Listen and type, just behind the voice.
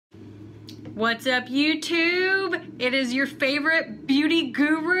What's up, YouTube? It is your favorite beauty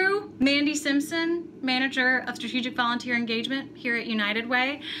guru, Mandy Simpson, Manager of Strategic Volunteer Engagement here at United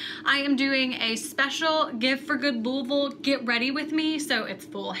Way. I am doing a special Give for Good Louisville Get Ready With Me. So it's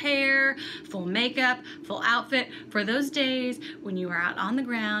full hair, full makeup, full outfit for those days when you are out on the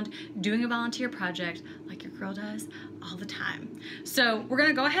ground doing a volunteer project like your girl does all the time. So we're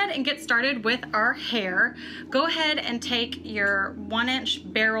gonna go ahead and get started with our hair. Go ahead and take your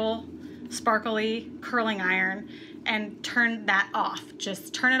 1-inch barrel sparkly curling iron and turn that off.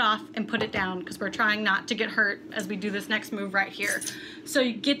 Just turn it off and put it down because we're trying not to get hurt as we do this next move right here. So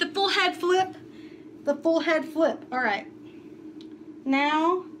you get the full head flip, All right.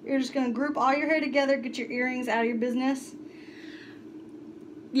 Now you're just gonna group all your hair together, get your earrings out of your business.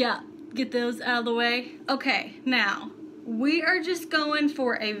 Yeah, get those out of the way. Okay, now we are just going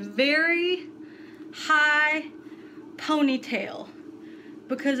for a very high ponytail.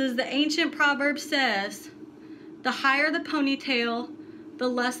 Because as the ancient proverb says, the higher the ponytail, the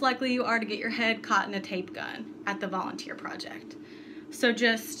less likely you are to get your head caught in a tape gun at the volunteer project. So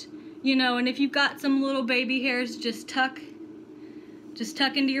just, you know, and if you've got some little baby hairs, just tuck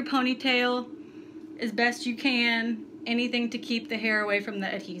into your ponytail as best you can. Anything to keep the hair away from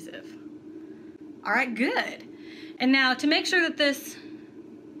the adhesive. All right, good. And now to make sure that this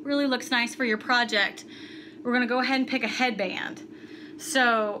really looks nice for your project, we're gonna go ahead and pick a headband.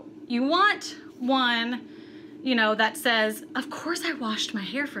 So you want one, you know, that says, of course I washed my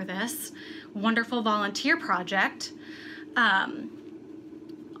hair for this wonderful volunteer project.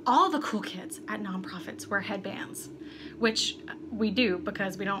 All the cool kids at nonprofits wear headbands, which we do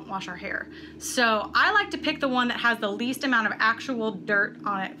because we don't wash our hair. So I like to pick the one that has the least amount of actual dirt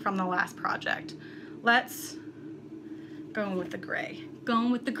on it from the last project. Let's go with the gray. Going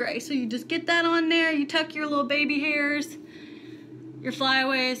with the gray. So you just get that on there, you tuck your little baby hairs. Your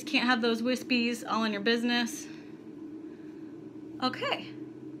flyaways, can't have those wispies all in your business. Okay.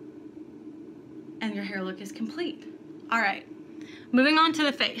 And your hair look is complete. All right, moving on to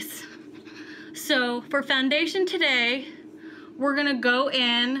the face. So for foundation today, we're gonna go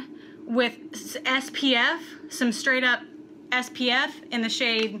in with SPF, some straight up SPF in the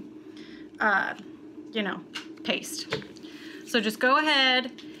shade, you know, paste. So just go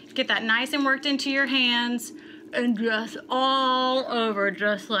ahead, get that nice and worked into your hands, and just all over,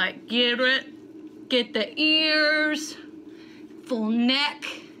 just like get the ears, full neck.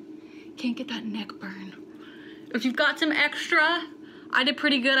 Can't get that neck burn. If you've got some extra, I did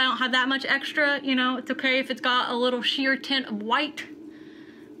pretty good. I don't have that much extra, you know, it's okay if it's got a little sheer tint of white.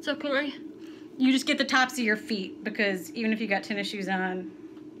 It's okay. You just get the tops of your feet because even if you got tennis shoes on,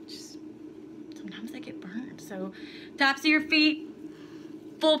 just sometimes they get burned. So tops of your feet,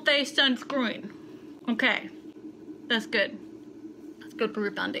 full face sunscreen. Okay. That's good. That's good for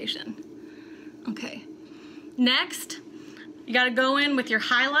your foundation. Okay. Next, you gotta go in with your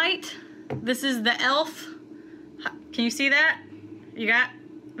highlight. This is the e.l.f. Can you see that? You got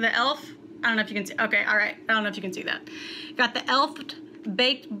the e.l.f.? I don't know if you can see. Okay, all right. I don't know if you can see that. Got the e.l.f.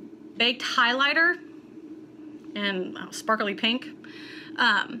 baked highlighter in sparkly pink.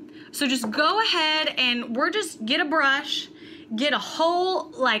 So just go ahead and get a brush, get a whole,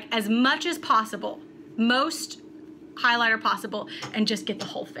 like as much as possible. Most highlighter possible, and just get the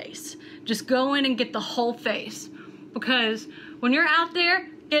whole face. Just go in and get the whole face, because when you're out there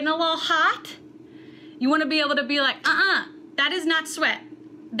getting a little hot, you want to be able to be like, that is not sweat,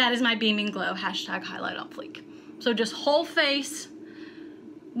 that is my beaming glow, hashtag highlight on fleek. So just whole face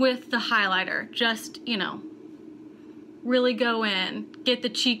with the highlighter, just, you know, really go in, get the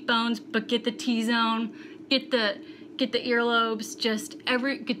cheekbones, but get the T-zone, get the earlobes,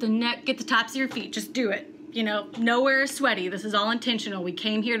 get the neck, get the tops of your feet, just do it. You know, nowhere is sweaty. This is all intentional. We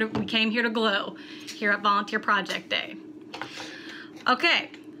came here to glow here at Volunteer Project Day. Okay,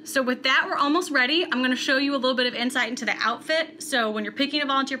 so with that, we're almost ready. I'm gonna show you a little bit of insight into the outfit. So when you're picking a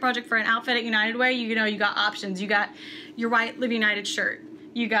volunteer project for an outfit at United Way, you know, you got options. You got your white Live United shirt.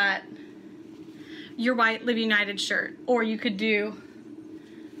 You got your white Live United shirt. Or you could do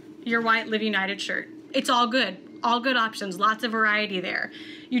your white Live United shirt. It's all good. All good options. Lots of variety there.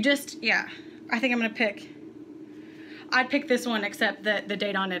 You just, yeah, I think I'm gonna I'd pick this one, except that the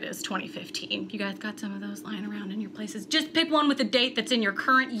date on it is 2015. You guys got some of those lying around in your places. Just pick one with a date that's in your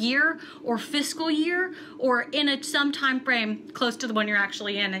current year or fiscal year or in some time frame close to the one you're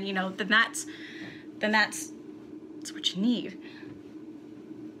actually in, and you know, then that's what you need.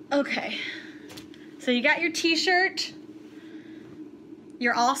 Okay, so you got your t-shirt.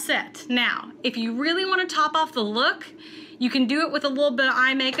 You're all set. Now, if you really want to top off the look, you can do it with a little bit of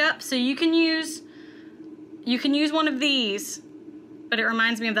eye makeup. So you can use one of these but it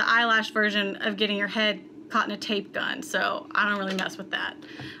reminds me of the eyelash version of getting your head caught in a tape gun, so I don't really mess with that.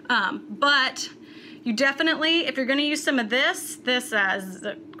 But you definitely, if you're gonna use some of this as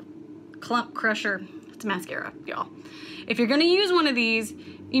a clump crusher, it's mascara, y'all. If you're gonna use one of these,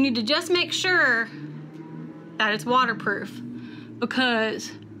 you need to just make sure that it's waterproof,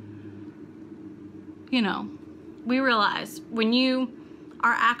 because, you know, we realize when you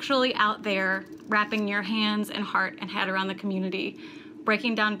are actually out there wrapping your hands and heart and head around the community,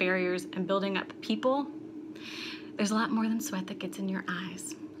 breaking down barriers and building up people, there's a lot more than sweat that gets in your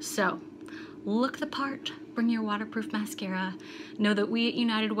eyes. So look the part, bring your waterproof mascara. Know that we at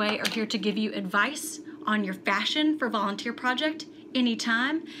United Way are here to give you advice on your fashion for volunteer project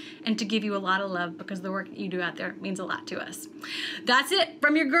anytime, and to give you a lot of love, because the work that you do out there means a lot to us. That's it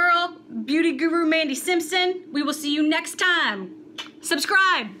from your girl, Beauty Guru Mandy Simpson. We will see you next time.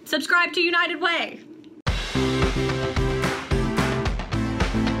 Subscribe to United Way.